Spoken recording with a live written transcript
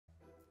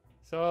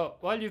So,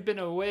 while you've been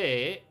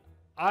away,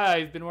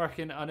 I've been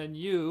working on a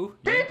new...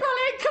 People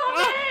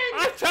incoming!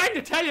 I'm trying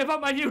to tell you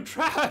about my new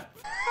trap!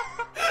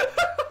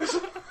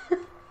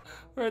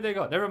 Where'd they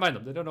go? Never mind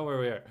them, they don't know where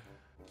we are.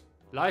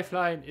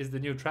 Lifeline is the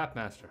new trap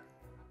master.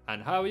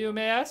 And how, you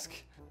may ask?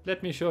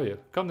 Let me show you.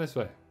 Come this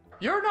way.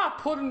 You're not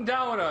putting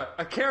down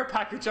a care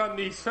package on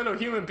these fellow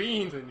human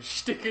beings and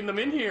sticking them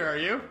in here, are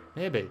you?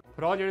 Maybe.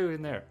 Put all your loot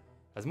in there.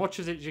 As much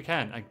as you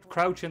can. And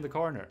crouch in the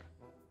corner.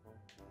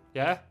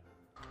 Yeah?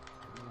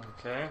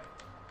 Okay.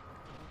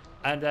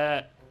 And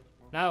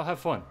now have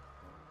fun.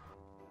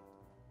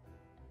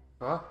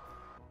 What?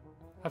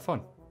 Have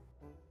fun.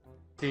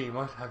 Dean,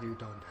 what have you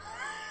done?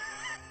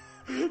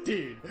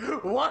 Dean,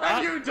 what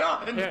have you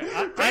done? Here,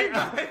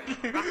 BeanBag!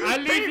 I'll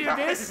leave you BeanBag!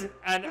 this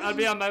and I'll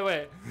be on my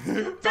way.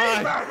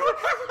 BeanBag!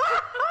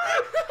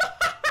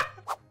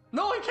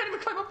 No, I can't even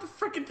climb up the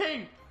freaking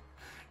thing.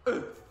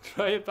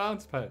 Try a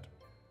bounce pad.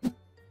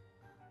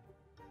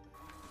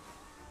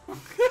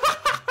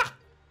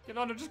 Get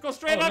under, just go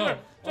straight under.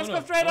 Just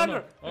go straight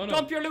under.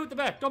 Dump your loot at the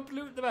back. Dump the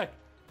loot at the back.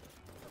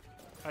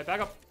 Alright,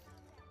 back up.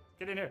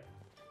 Get in here.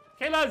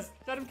 Kill us.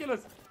 Let him kill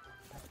us.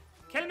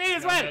 Kill me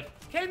as well.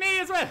 Kill me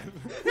as well.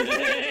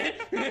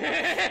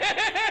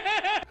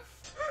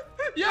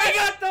 Yes! I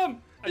got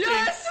them.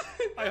 Yes!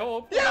 I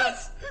hope.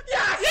 Yes!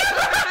 Yes!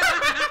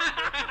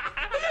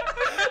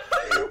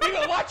 We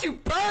gonna watch you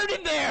burn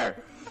in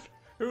there!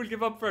 Who will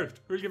give up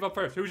first? Who will give up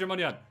first? Who's your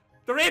money on?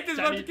 The Wraith is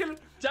about to kill it.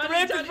 The Danny,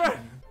 Wraith is Danny.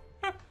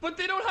 burn. But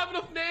they don't have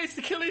enough nades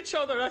to kill each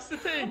other, that's the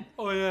thing.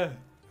 Oh yeah.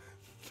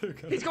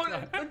 He's going,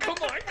 come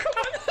on.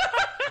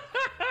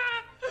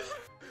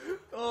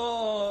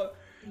 Oh,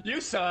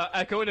 you saw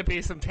going to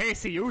be some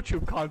tasty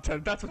YouTube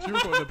content, that's what you're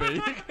going to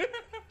be.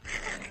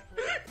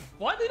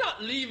 Why are they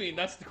not leaving,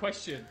 that's the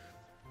question.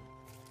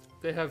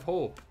 They have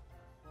hope.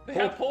 They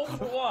have hope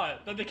for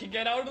what? That they can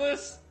get out of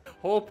this?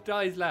 Hope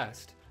dies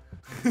last.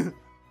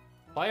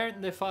 Why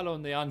aren't they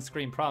following the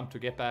on-screen prompt to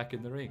get back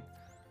in the ring?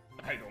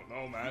 I don't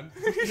know, man.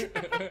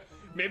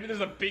 Maybe there's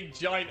a big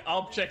giant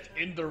object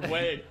in their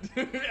way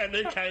and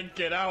they can't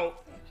get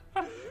out.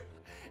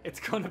 It's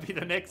gonna be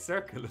the next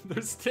circle and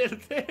they're still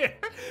there.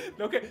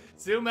 Look at,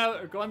 zoom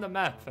out or go on the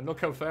map and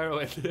look how far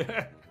away they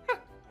are.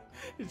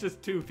 It's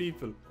just two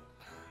people.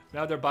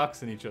 Now they're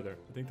boxing each other.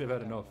 I think they've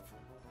had enough.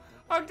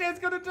 Octane's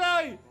gonna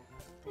die!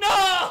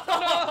 No!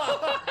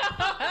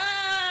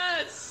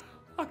 Yes!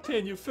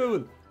 Octane, you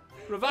fool!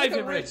 Revive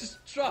him, Ray's Ray.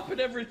 just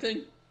dropping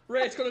everything.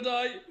 Ray's gonna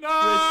die.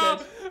 No!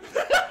 Ray's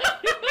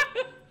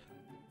dead.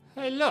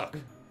 Hey, look.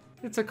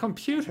 It's a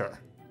computer.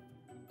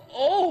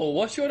 Oh,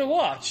 what you wanna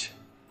watch?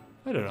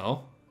 I don't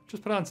know.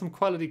 Just put on some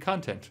quality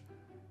content.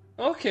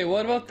 Okay,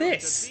 what about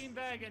this?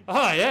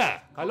 Oh,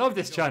 yeah. I love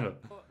this channel.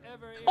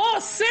 Oh,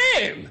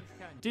 same!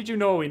 Did you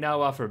know we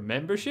now offer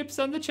memberships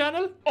on the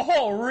channel?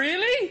 Oh,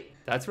 really?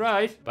 That's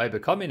right. By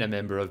becoming a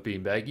member of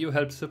BeanBag, you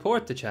help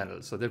support the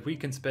channel so that we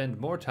can spend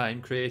more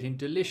time creating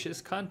delicious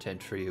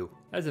content for you.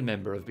 As a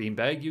member of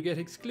BeanBag, you get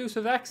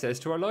exclusive access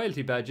to our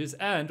loyalty badges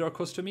and our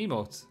custom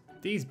emotes.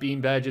 These Bean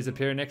badges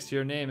appear next to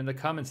your name in the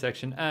comment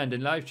section and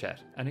in live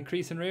chat, and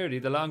increase in rarity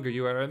the longer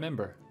you are a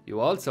member. You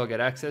also get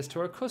access to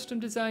our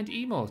custom designed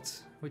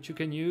emotes, which you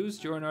can use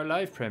during our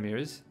live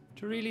premieres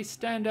to really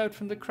stand out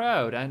from the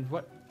crowd. And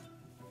what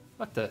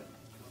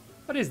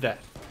is that?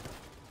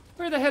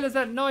 Where the hell is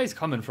that noise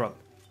coming from?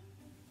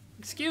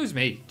 Excuse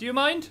me, do you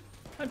mind?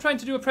 I'm trying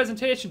to do a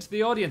presentation to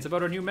the audience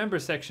about our new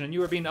members section and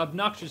you are being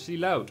obnoxiously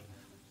loud.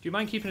 Do you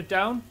mind keeping it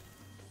down?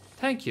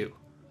 Thank you.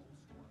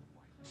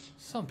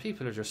 Some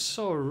people are just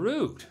so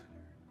rude.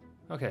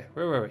 Okay,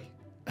 where were we?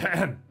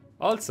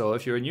 Also,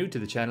 if you're new to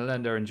the channel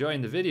and are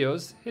enjoying the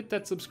videos, hit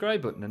that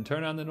subscribe button and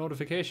turn on the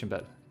notification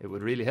bell. It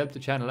would really help the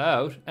channel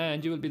out,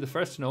 and you will be the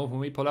first to know when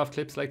we pull off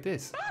clips like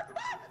this.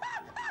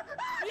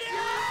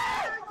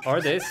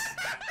 Or this.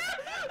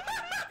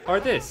 Or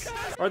this.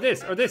 Or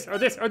this. Or this. Or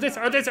this. Or this.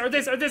 Or this. Or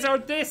this. Or this. Or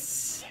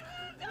this.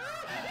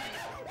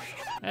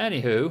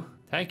 Anywho,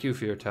 thank you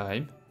for your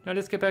time. Now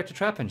let's get back to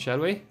trapping, shall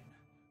we?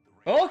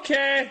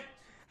 Okay.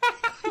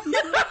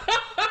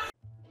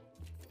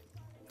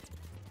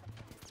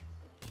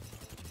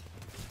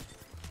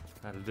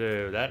 That'll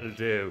do, that'll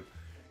do.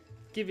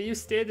 Gibby, you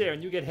stay there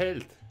and you get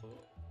health.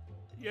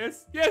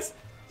 Yes, yes,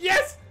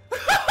 yes!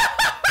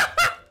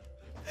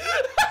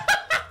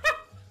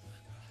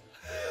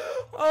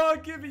 Oh,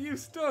 Gibby, you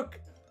stuck.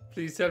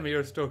 Please tell me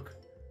you're stuck.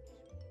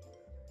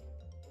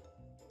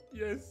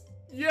 Yes,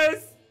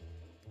 yes!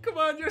 Come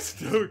on, you're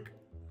stuck.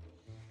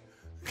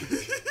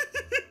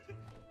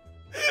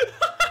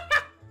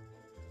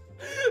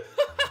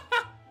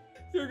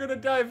 You're gonna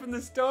die from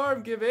the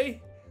storm,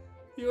 Gibby.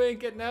 You ain't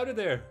getting out of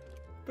there.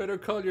 Better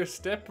call your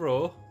step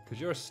bro, cause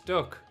you're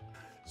stuck.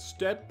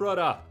 Step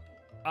brother,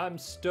 I'm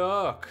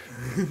stuck.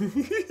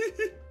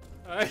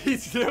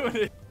 He's doing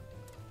it.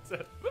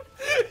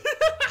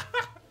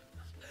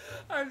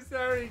 I'm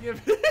sorry, Gibby.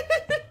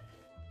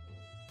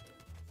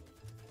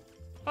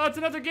 Oh, it's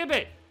another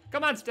Gibby.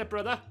 Come on, step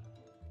brother.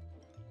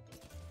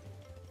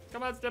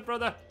 Come on, step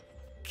brother.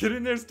 Get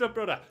in there, step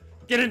brother.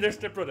 Get in there,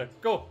 step brother.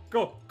 Go,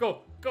 go, go,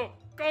 go,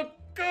 go,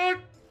 go.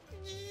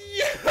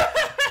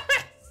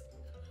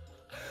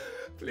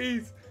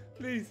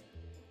 Please.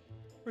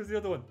 Where's the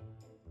other one?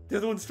 The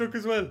other one's stuck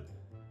as well.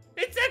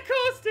 It's a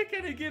caustic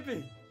and a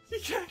Gibby. You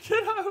can't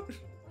get out.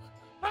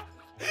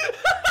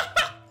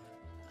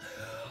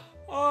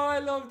 Oh, I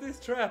love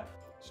this trap.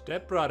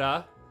 Step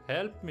brother,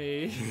 help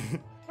me.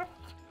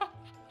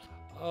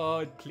 Oh,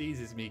 it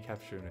pleases me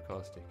capturing a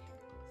caustic.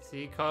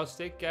 See,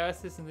 caustic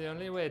gas isn't the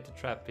only way to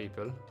trap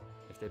people.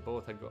 If they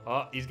both had go.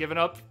 Oh, he's given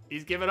up.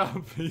 He's given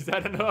up. He's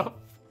had enough.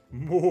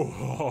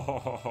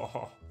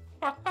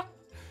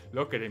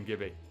 Look at him,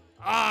 Gibby.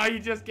 Ah, he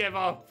just gave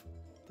up.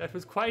 That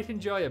was quite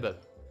enjoyable.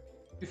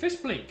 Do fish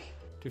blink?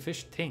 Do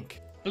fish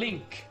think?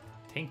 Blink.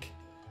 Think.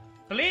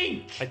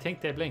 Blink! I think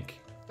they blink.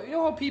 But you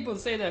know how people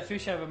say that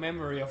fish have a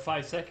memory of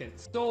 5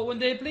 seconds? So when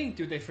they blink,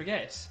 do they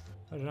forget?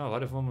 I don't know.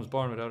 What if one was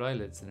born without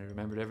eyelids and they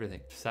remembered everything?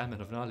 Salmon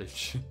of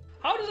knowledge.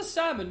 How does a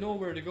salmon know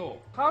where to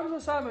go? How does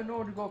a salmon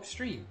know to go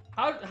upstream?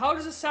 How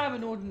does a salmon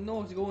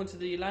know to go into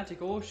the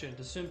Atlantic Ocean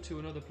to swim to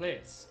another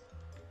place?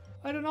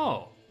 I don't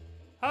know.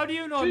 How do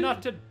you know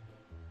not to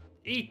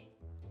eat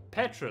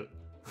petrol?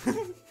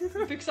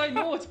 Because I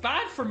know it's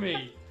bad for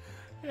me.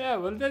 Yeah,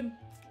 well then,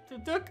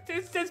 look,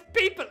 there's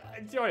people.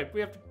 Alright,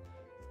 we have to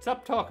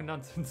stop talking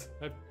nonsense.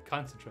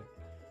 Concentrate.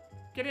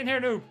 Get in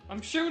here, noob.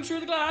 I'm shooting through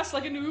the glass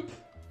like a noob.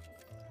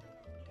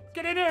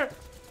 Get in here.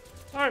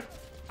 Alright,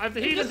 I have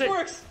the heat. If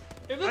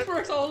this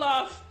works, I will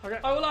laugh. Okay.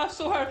 I will laugh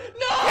so hard.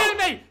 No! Kill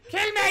me!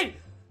 Kill me!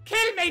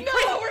 Kill me! No,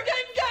 quick! we're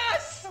getting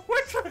gas!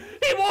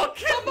 He won't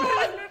kill Come me!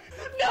 on!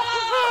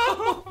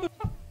 No!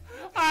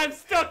 I'm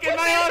stuck in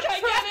my own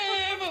I get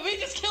him! We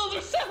just killed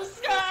ourselves,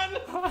 Scan!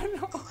 Oh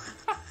no!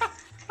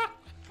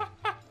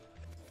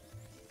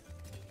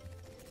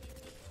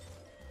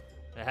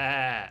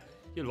 Ah,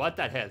 you'll want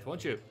that health,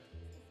 won't you?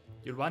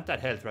 You'll want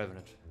that health,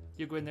 Revenant.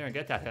 You go in there and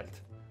get that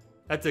health.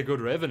 That's a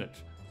good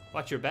Revenant.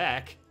 Watch your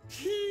back.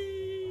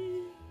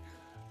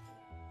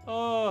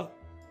 Oh,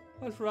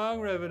 what's wrong,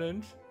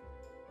 Revenant?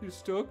 You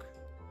stuck?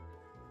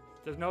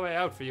 There's no way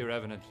out for you,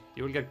 Revenant.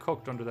 You will get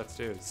cooked under that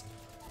stairs.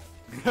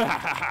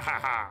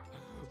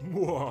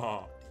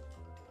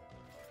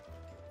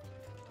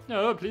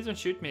 No, please don't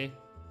shoot me.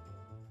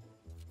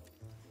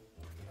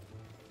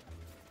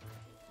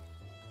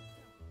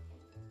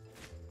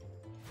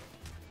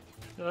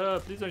 Oh,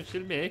 please don't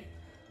kill me.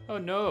 Oh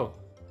no.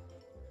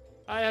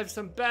 I have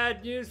some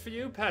bad news for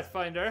you,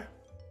 Pathfinder.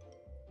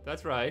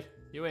 That's right.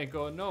 You ain't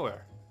going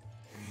nowhere.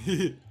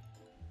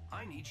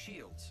 I need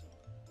shields.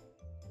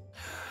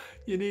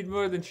 You need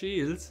more than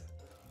shields.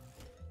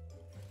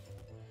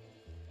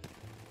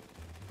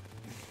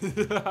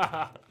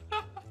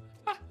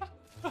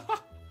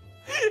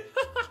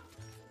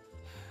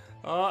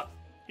 Oh,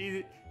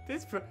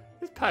 this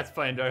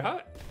Pathfinder,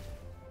 huh?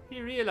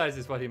 He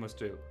realizes what he must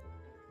do.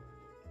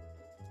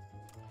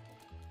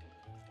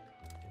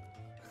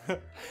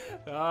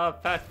 Ah,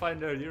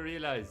 Pathfinder, you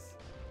realize.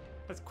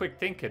 That's quick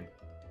thinking.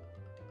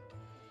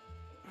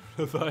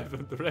 Revive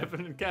him. The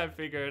Revenant can't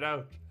figure it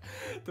out.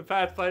 The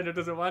Pathfinder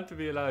doesn't want to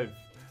be alive.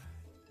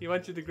 He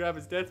wants you to grab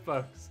his death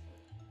box.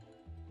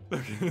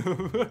 Look at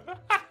him.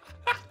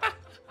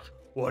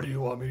 What do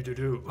you want me to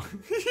do?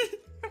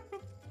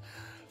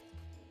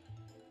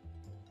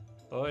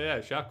 Oh yeah,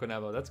 shotgun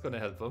ammo. That's going to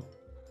help him.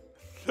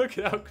 Look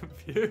at how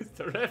confused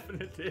the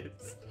Revenant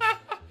is.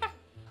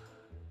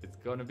 It's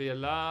going to be a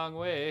long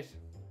wait.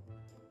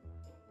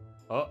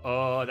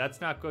 Uh-oh, that's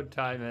not good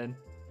timing.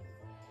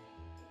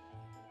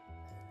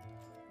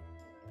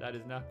 That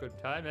is not good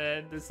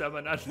timing. There's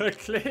someone on the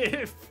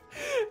cliff.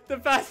 The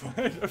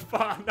Pathfinder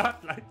spawned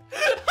not like...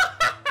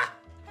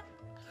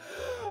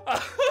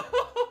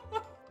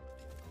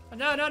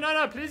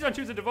 No, please don't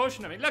use a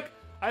devotion on me. Look,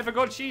 I have a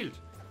gold shield.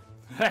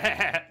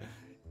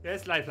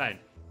 Yes, Lifeline.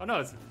 Oh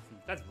no,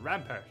 that's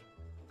Rampart.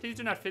 Please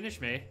do not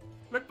finish me.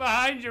 Look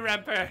behind you,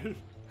 Rampart.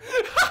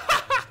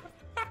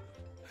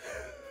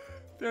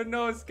 There's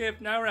no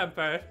escape now,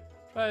 Rampart.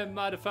 Try and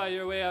modify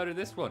your way out of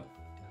this one.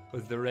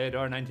 Was the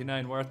Radar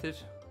 99 worth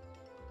it?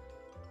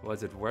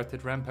 Was it worth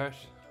it, Rampart?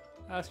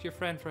 Ask your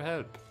friend for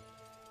help.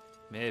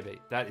 Maybe.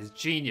 That is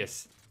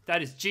genius.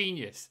 That is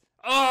genius.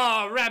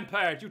 Oh,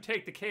 Rampart, you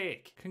take the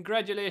cake.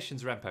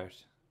 Congratulations, Rampart.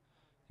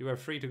 You are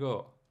free to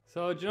go.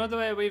 So, do you know the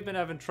way we've been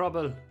having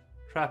trouble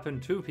trapping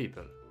 2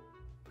 people?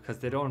 Because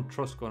they don't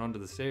trust going under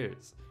the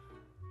stairs.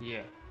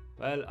 Yeah.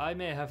 Well, I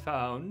may have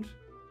found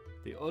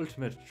the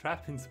ultimate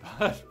trapping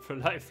spot for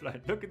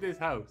Lifeline. Look at this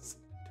house.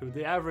 To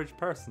the average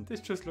person, this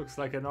just looks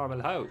like a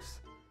normal house.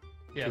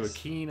 Yes. To a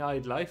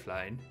keen-eyed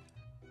Lifeline,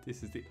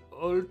 this is the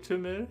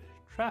ultimate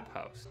trap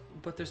house.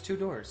 But there's 2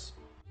 doors.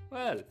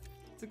 Well,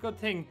 it's a good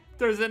thing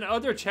there's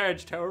another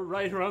charge tower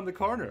right around the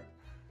corner.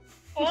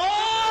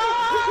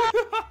 Oh!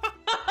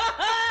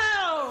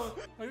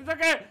 It's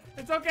okay.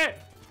 It's okay.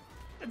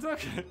 It's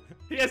okay.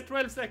 He has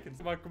 12 seconds.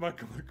 Come on.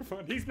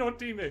 He's no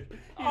teammate. Dean,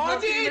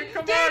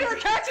 Come Dean, on. we're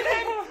catching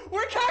him!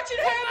 We're catching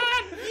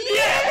him!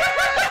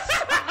 Yes!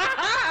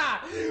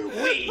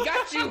 We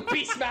got you,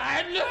 beast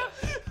man!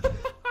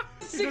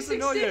 He doesn't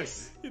know yet.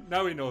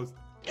 Now he knows.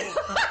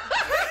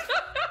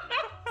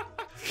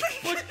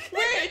 But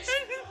wait!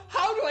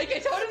 How do I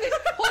get out of this?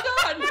 Hold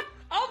on!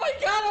 Oh my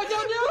god, I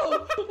don't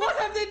know! What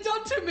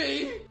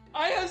me!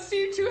 I have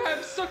seemed to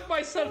have stuck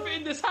myself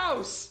in this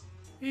house!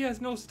 He has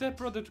no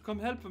stepbrother to come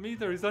help him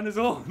either. He's on his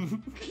own. Look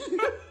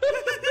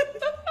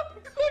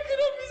at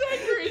him, he's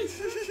angry!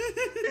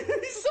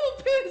 He's so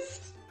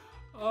pissed!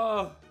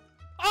 Oh.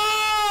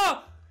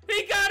 Oh!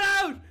 He got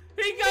out!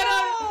 He got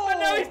out! And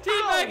now he's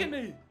teabagging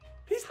me!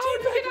 He's How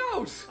did he get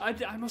teabagging!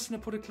 out? I mustn't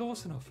have put it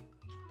close enough.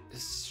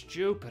 This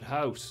stupid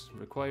house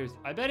requires...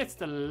 I bet it's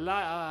the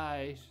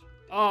light.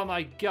 Oh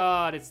my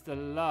god, it's the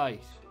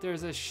light.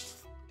 There's a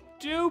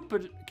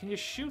stupid... Can you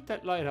shoot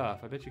that light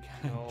off? I bet you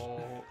can.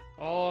 Oh.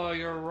 Oh,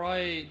 you're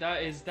right.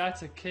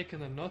 That's a kick in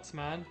the nuts,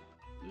 man.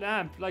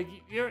 Lamp, like,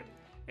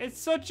 it's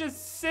such a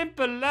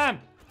simple lamp.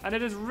 And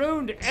it has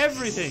ruined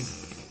everything.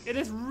 It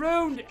has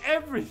ruined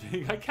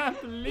everything. I can't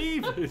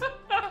believe it.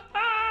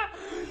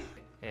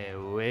 Hey,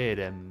 wait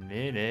a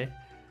minute.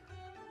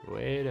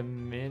 Wait a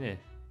minute.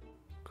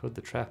 Could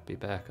the trap be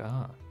back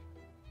on?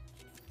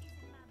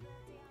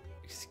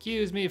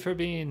 Excuse me for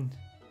being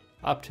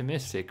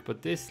optimistic,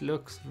 but this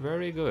looks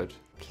very good.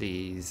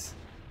 Please.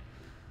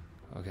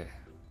 Okay.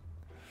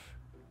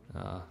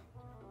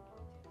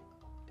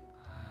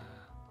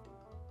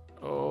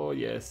 Oh,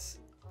 yes.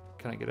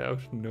 Can I get out?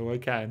 No, I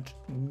can't.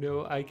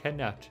 No, I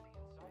cannot.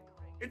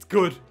 It's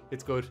good.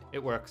 It's good.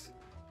 It works.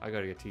 I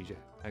gotta get TJ.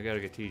 I gotta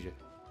get TJ.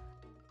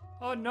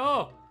 Oh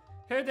no!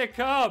 Here they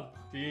come!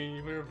 Bean,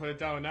 you better put it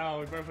down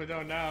now. You better put it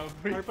down now.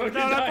 I put it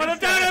down! I put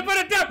it down! I put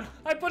it down!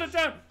 I put it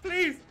down!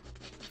 Please!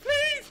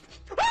 Please!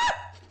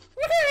 Ah!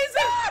 Where is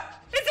it?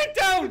 Is it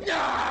down?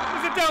 Yeah!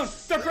 Is it down?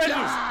 They're predators!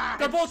 Yes!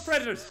 They're both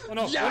predators! Oh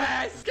no!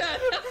 Yes!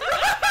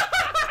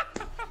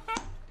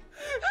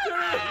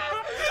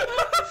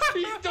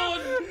 He's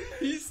done!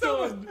 He's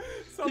done!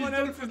 Someone He's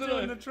done else for is the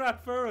doing night. the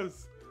trap for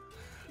us.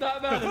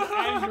 That man is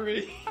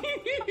angry.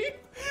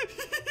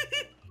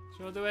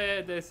 You know the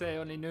way they say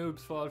only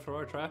noobs fall for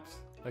our traps?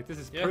 Like, this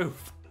is Yeah.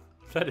 proof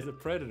that is a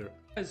predator.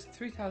 Has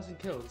 3,000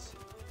 kills.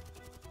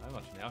 I'm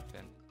watching the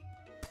octane.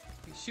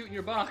 He's shooting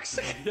your box.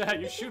 Yeah,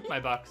 you shoot my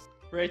box.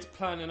 Rate's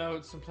planning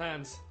out some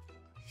plans.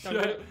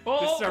 Yeah, Oh,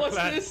 this is our what's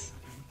plan. this?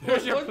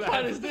 There's your What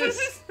plan is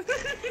this?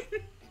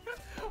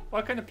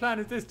 What kind of plan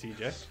is this,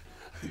 TJ?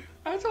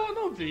 I don't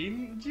know,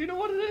 Bean. Do you know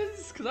what it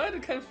is? Because I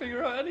can't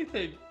figure out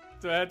anything.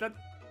 That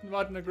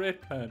wasn't a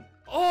great plan.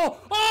 Oh!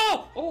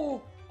 Oh!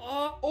 Oh!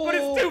 Oh! But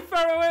it's too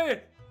far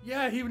away!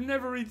 Yeah, he would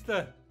never reach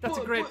that. That's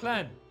a great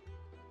plan.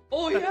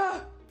 Oh, yeah!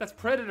 That's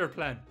predator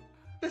plan.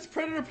 That's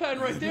Predator plan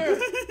right there.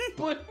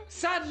 But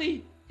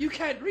sadly, you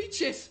can't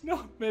reach it.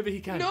 No, maybe he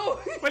can. No!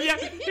 Well, yeah,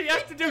 he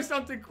has to do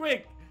something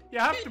quick. You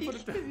have to put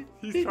it down.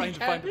 He's trying to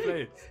find the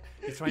place.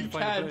 He's trying to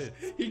find the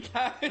place. He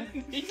can't.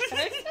 He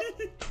can't.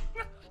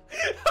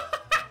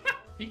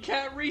 He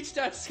can't reach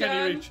that scan.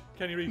 Can he reach?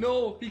 Can he reach?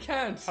 No, he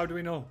can't. How do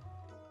we know?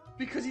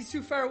 Because he's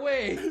too far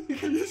away.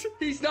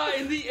 He's not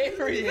in the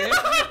area. He's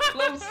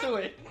close to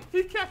it.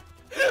 He can't.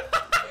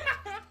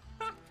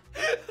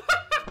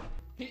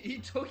 He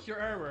took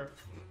your armor.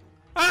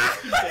 Ah!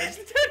 He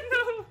didn't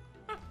know.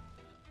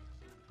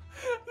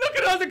 Look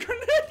at all the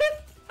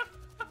grenades.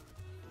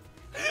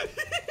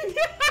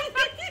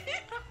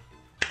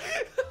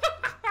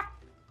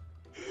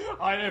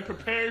 I am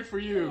prepared for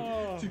you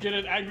Oh. to get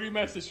an angry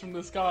message from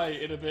the sky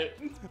in a bit.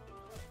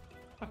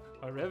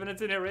 Oh,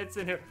 Revenant's in here, Rate's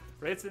in here,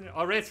 Rate's in here.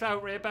 Oh, Rate's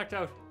out, Rate backed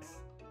out.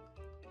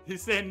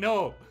 He's saying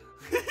no.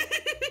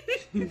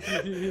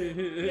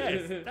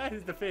 Yes, that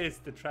is the face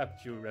that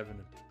trapped you,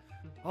 Revenant.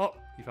 Oh,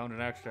 he found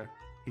an arc star.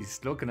 He's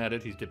looking at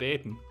it, he's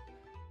debating.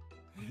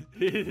 He's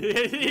doing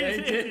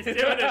it.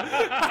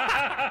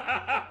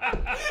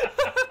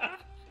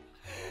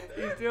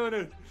 He's doing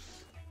it.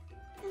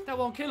 That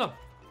won't kill him.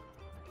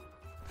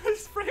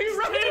 His friend is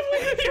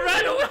dead. He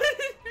ran away.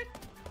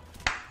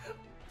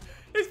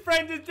 His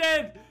friend is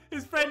dead.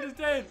 His friend is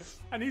dead.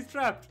 And he's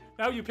trapped.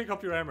 Now you pick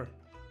up your armor.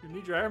 You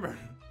need your armor.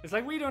 It's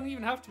like we don't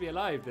even have to be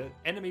alive. The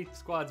enemy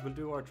squads will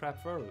do our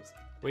trap for us.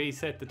 We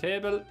set the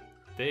table.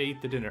 They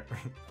eat the dinner.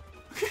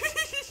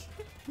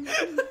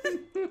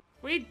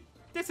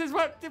 This is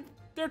what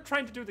they're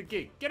trying to do the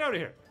gig. Get out of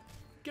here.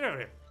 Get out of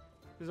here.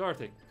 This is our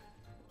thing.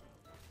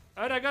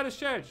 Alright, I got us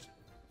charged.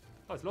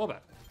 Oh, it's Loba.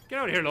 Get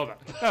out of here, Loba.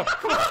 No,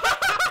 come on.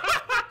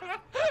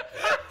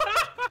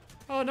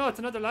 Oh no, it's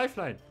another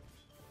lifeline.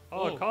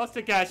 Oh,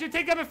 Caustic gas. You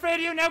think I'm afraid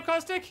of you now,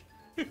 Caustic?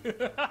 You think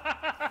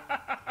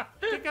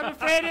I'm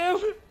afraid of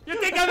you? You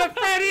think I'm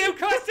afraid of you,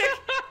 Caustic?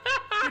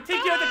 You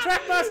think you're the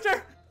track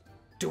master?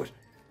 Do it.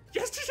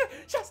 Yes, teacher.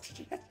 Yes,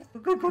 teacher. Yes.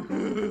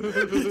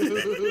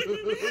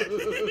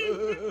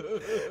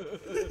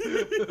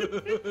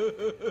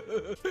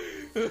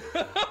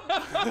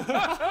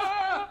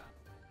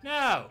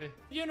 Now,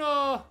 you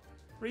know,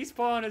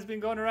 Respawn has been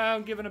going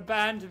around giving a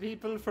ban to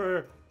people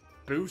for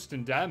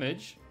boosting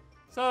damage.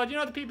 So, do you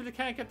know the people that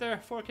can't get their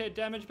 4K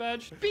damage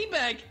badge?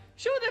 BeanBag,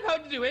 show them how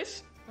to do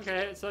it.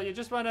 Okay, so you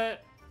just want to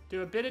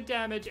do a bit of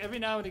damage every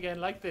now and again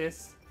like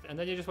this. And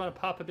then you just want to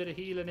pop a bit of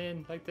healing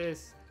in like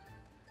this.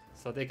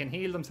 So they can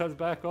heal themselves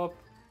back up.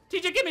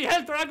 TJ, give me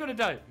health or I'm going to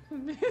die.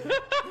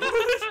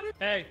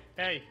 Hey,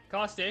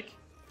 Caustic.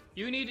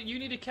 You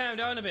need to calm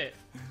down a bit.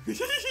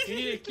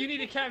 you need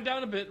to calm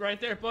down a bit right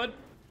there, bud.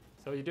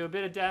 So you do a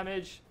bit of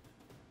damage,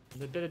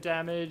 and a bit of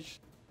damage,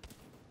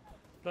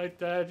 like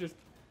that. Just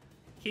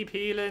keep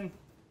healing,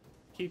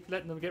 keep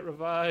letting them get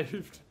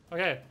revived.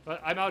 Okay, well,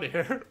 I'm out of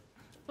here.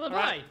 Well, bye.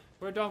 Right,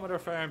 we're done with our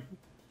farm.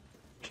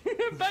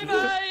 Bye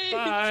bye.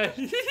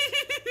 Bye.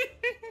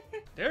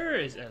 There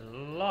is a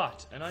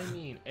lot, and I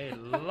mean a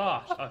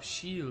lot of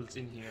shields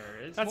in here.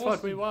 It's That's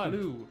what we mostly want.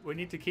 Blue. We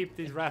need to keep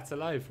these rats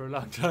alive for a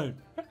long time.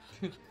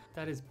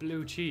 That is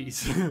blue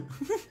cheese.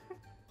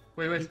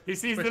 Wait. He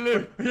sees the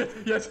loot.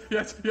 Yes.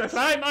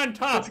 Climb on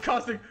top. It's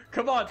costing.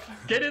 Come on,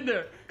 get in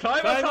there.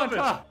 Climb on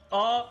top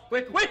of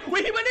it. Wait,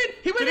 he went in.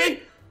 He went in.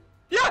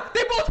 Yeah,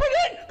 they both went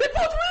in.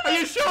 Are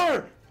you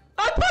sure?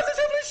 I'm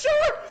positively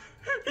sure.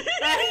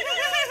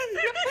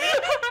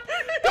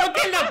 Don't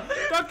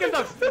kill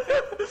them.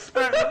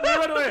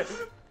 Run away.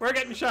 We're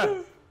getting shot.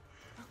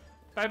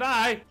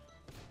 Bye.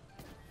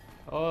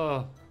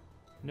 Oh,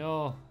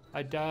 no,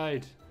 I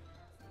died.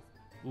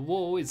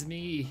 Woe is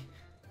me.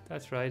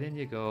 That's right, in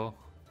you go.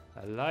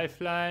 A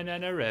lifeline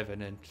and a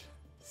revenant.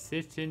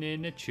 Sitting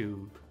in a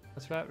tube.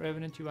 That's right,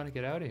 revenant, you want to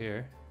get out of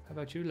here. How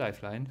about you,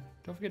 lifeline?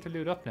 Don't forget to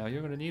loot up now,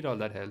 you're going to need all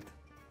that health.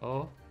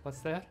 Oh, what's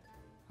that?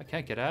 I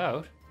can't get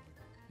out.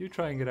 You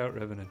try and get out,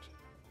 revenant.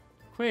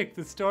 Quick,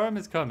 the storm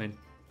is coming.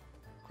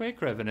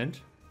 Quick,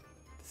 revenant.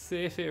 The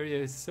safe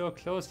area is so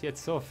close yet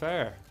so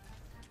far.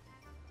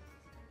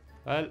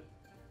 Well,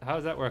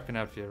 how's that working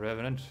out for you,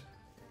 revenant?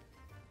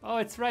 Oh,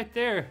 it's right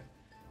there.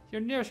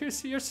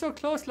 You're so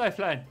close,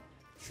 lifeline.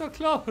 So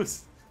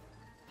close.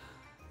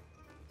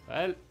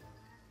 Well,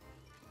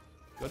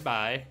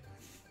 goodbye.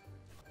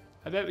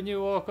 I bet when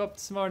you woke up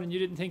this morning you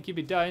didn't think you'd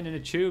be dying in a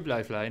tube,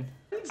 lifeline.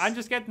 I'm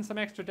just getting some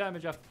extra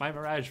damage off my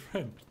Mirage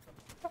friend.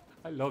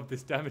 I love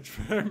this damage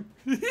farm.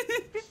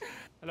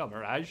 Hello,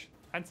 Mirage.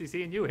 Fancy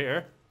seeing you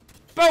here.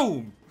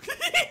 Boom!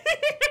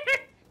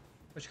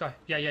 Which guy?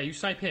 Yeah, you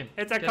snipe him.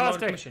 It's a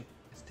caustic.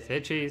 Say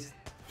cheese.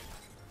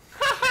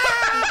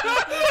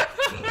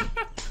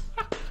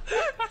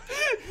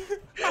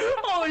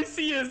 All I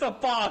see is the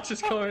box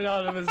just coming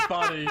out of his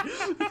body.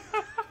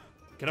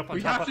 Get up on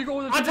We top. have to go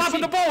on top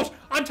of the boat!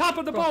 On top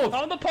of the boat!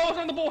 On the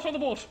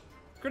boat!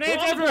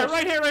 Grenades everywhere!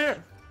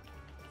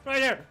 Right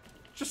here!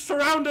 Just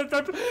surrounded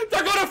them.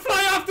 They're gonna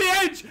fly off the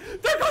edge!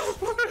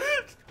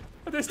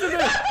 Are they still there?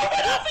 They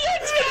fell off the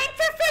edge!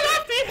 They fell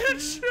off the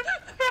edge!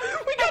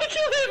 We gotta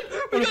kill him!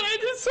 We gotta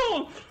end his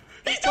soul!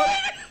 He's doing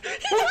it!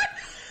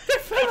 They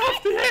fell off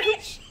the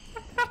edge!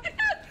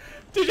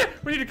 DJ,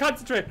 we need to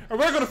concentrate, or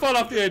we're gonna fall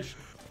off the edge.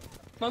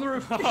 On the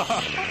roof.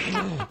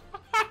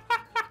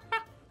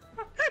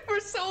 We're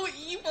so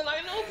evil,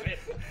 I love it.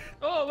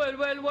 Oh,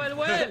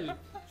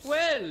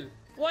 well.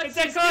 What's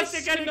It's a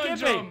caustic and a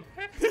conundrum?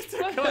 It's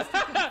a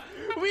caustic.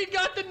 We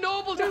got the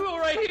noble duo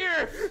right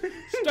here.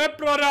 Step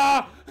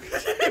brother!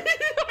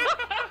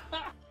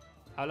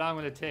 How long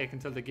will it take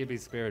until the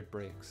Gibby's spirit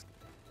breaks?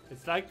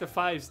 It's like the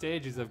 5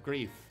 stages of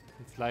grief.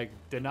 It's like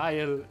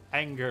denial,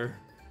 anger.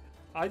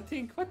 I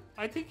think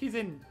he's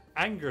in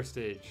anger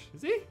stage.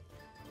 Is he?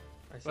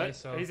 I say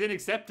so. He's in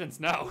acceptance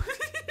now.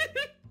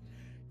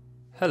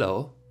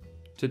 Hello.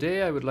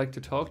 Today I would like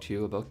to talk to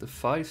you about the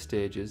 5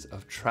 stages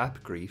of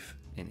trap grief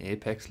in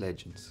Apex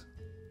Legends.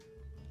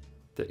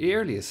 The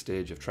earliest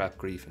stage of trap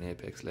grief in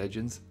Apex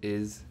Legends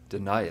is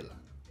denial.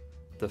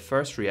 The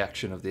first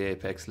reaction of the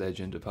Apex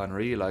legend upon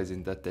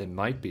realizing that they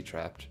might be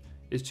trapped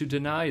is to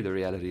deny the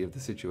reality of the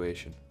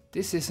situation.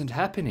 This isn't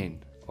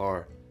happening,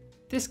 or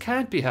this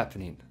can't be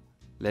happening,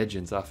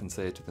 legends often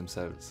say to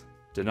themselves.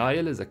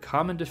 Denial is a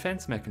common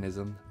defense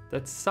mechanism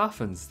that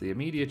softens the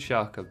immediate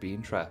shock of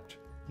being trapped,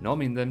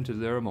 numbing them to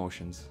their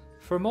emotions.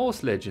 For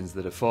most legends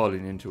that have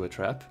fallen into a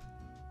trap,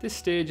 this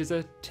stage is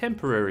a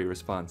temporary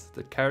response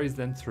that carries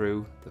them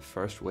through the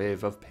first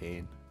wave of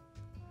pain.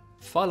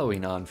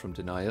 Following on from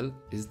denial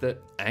is the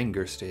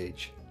anger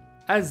stage.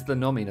 As the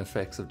numbing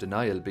effects of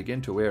denial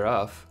begin to wear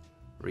off,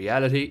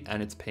 reality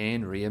and its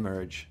pain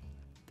re-emerge.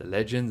 The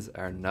legends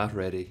are not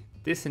ready.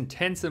 This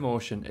intense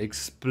emotion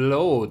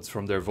explodes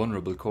from their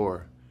vulnerable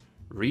core,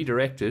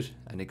 redirected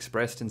and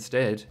expressed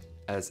instead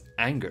as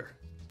anger.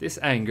 This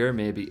anger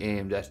may be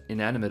aimed at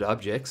inanimate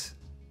objects,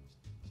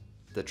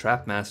 the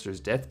Trapmaster's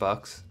death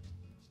box,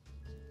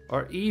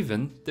 or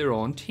even their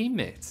own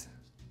teammates.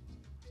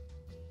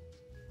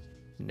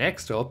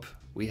 Next up,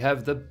 we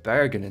have the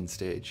bargaining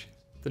stage.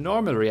 The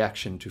normal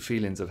reaction to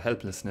feelings of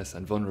helplessness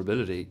and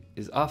vulnerability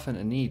is often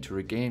a need to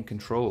regain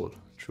control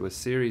through a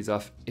series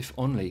of if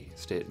only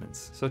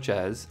statements, such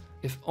as,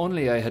 if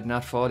only I had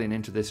not fallen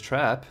into this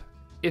trap,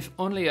 if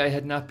only I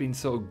had not been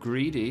so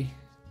greedy,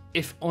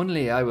 if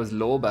only I was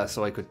Loba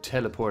so I could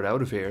teleport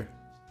out of here.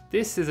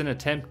 This is an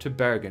attempt to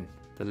bargain.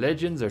 The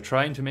legends are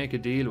trying to make a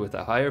deal with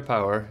a higher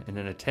power in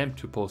an attempt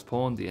to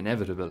postpone the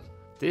inevitable.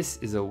 This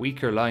is a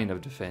weaker line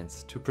of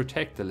defense to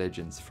protect the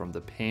legends from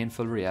the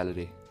painful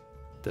reality.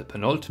 The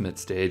penultimate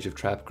stage of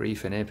trap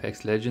grief in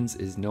Apex Legends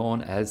is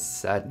known as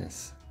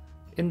sadness.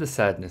 In the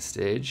sadness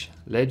stage,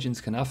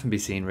 legends can often be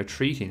seen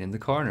retreating in the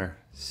corner,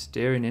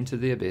 staring into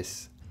the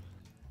abyss.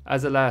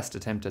 As a last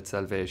attempt at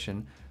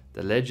salvation,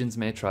 the legends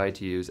may try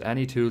to use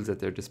any tools at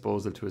their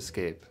disposal to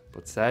escape,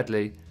 but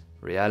sadly,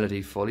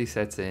 reality fully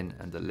sets in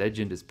and the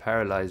legend is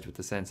paralysed with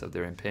the sense of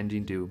their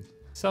impending doom.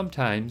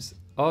 Sometimes,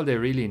 all they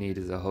really need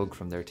is a hug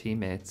from their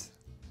teammates.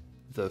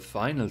 The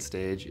final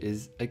stage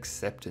is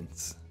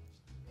acceptance.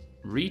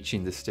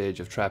 Reaching the stage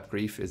of trap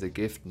grief is a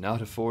gift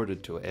not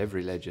afforded to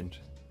every legend.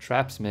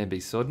 Traps may be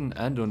sudden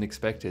and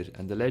unexpected,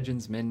 and the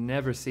legends may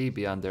never see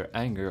beyond their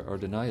anger or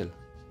denial.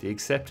 The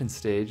acceptance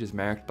stage is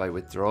marked by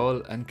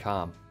withdrawal and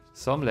calm.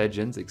 Some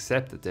legends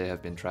accept that they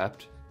have been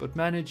trapped, but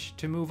manage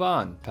to move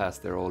on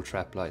past their old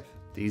trap life.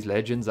 These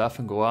legends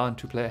often go on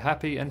to play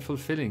happy and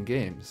fulfilling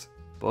games.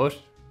 But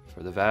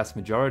for the vast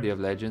majority of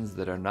legends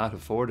that are not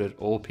afforded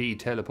OP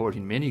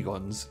teleporting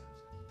miniguns,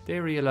 they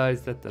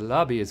realise that the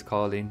lobby is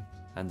calling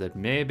and that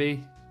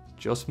maybe,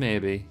 just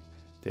maybe,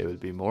 they will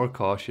be more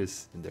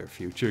cautious in their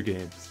future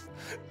games.